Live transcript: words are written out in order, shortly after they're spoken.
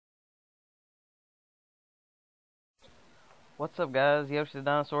What's up, guys? Yoshi the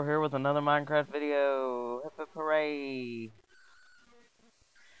Dinosaur here with another Minecraft video. Hip hip hooray!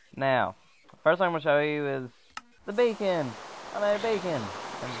 Now, first thing I'm going to show you is the beacon. I made a beacon.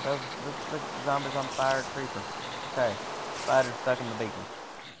 And the zombies on fire, creeper. Okay, spider stuck in the beacon.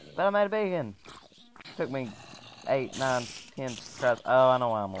 But I made a beacon. Took me 8, 9, 10 tries. Oh, I know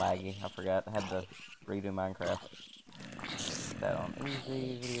why I'm laggy. I forgot. I had to redo Minecraft. Put that on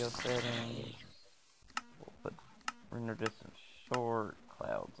easy, video settings. We'll put render distance short,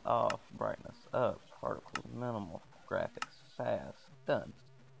 clouds off, brightness up, particles minimal, graphics fast. Done.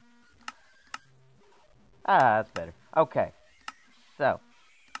 That's better. Okay. So,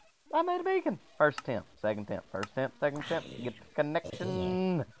 I made a beacon. First attempt, second attempt, first attempt, second attempt. Get the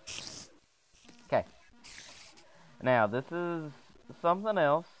connection. Okay. Now, this is something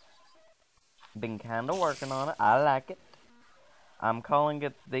else. Been kind of working on it. I like it. I'm calling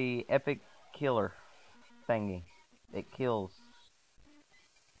it the Epic Killer thingy. It kills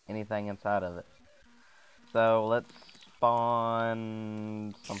anything inside of it. So, let's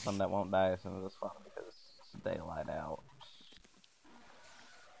spawn something that won't die as soon as it's spawned because it's daylight out.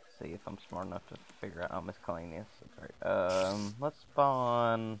 See if I'm smart enough to figure out miscellaneous. Right. Let's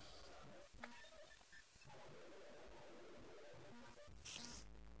spawn.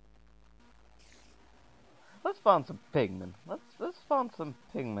 Let's spawn some pigmen. Let's spawn some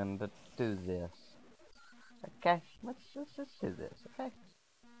pigmen to do this. Okay, let's just do this. Okay.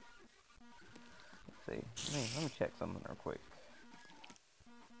 Let's see. Let me check something real quick.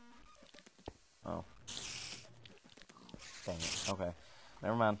 Oh. Dang it. Okay.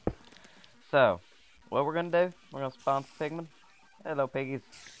 Never mind. So, what we're gonna do? We're gonna spawn some pigmen. Hello, piggies.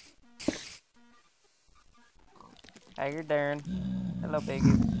 How you doing? Hello,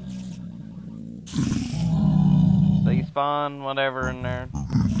 piggies. So you spawn whatever in there.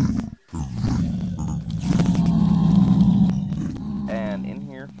 And in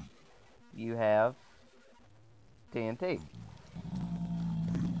here, you have TNT.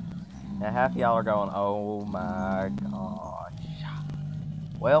 Now half y'all are going, oh my gosh.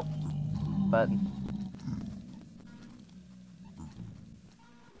 Well, button.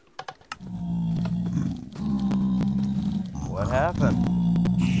 What happened?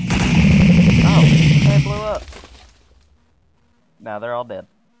 Oh, they blew up. Now they're all dead.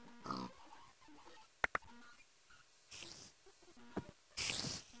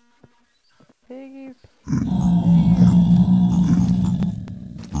 Piggies.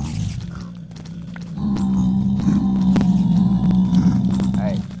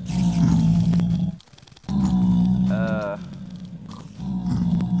 Hey. So,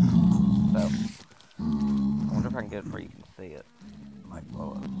 I wonder if I can get it where you can see it. Might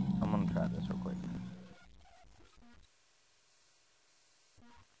blow up. I'm gonna try this real quick.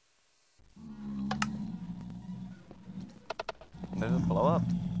 They just blow up.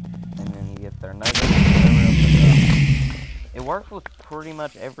 And then you get their nuggets and whatever else. It works with pretty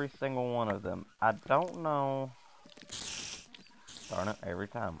much every single one of them. I don't know. Darn it, every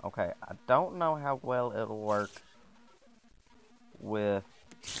time. Okay, I don't know how well it'll work with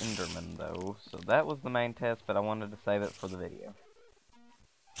Enderman though. So that was the main test, but I wanted to save it for the video.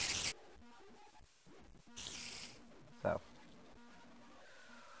 So.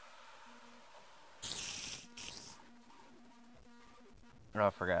 Oh, I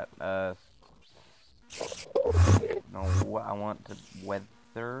forgot. No, I want to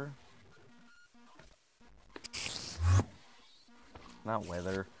weather. Not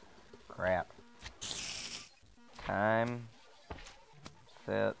weather. Crap. Time.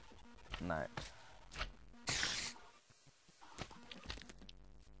 Set. Night.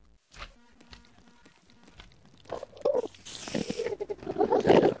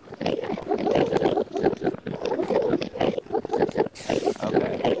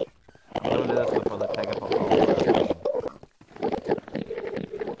 Okay. I'm gonna do this before they take up a whole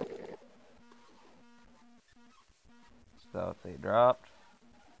So let's see, dropped.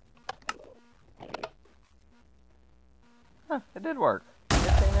 Huh, it did work.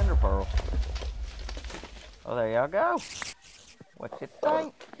 15 ender pearl. Oh, there y'all go. What you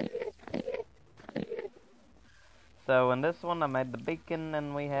think? So in this one I made the beacon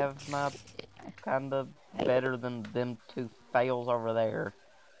and we have my kinda better than them two fails over there.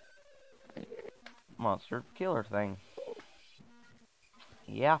 Monster killer thing.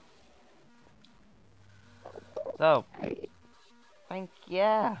 Yeah. So, thank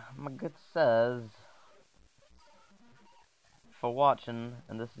ya, my good sirs, for watching,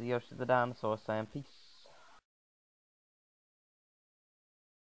 and this is Yoshi the Dinosaur saying peace.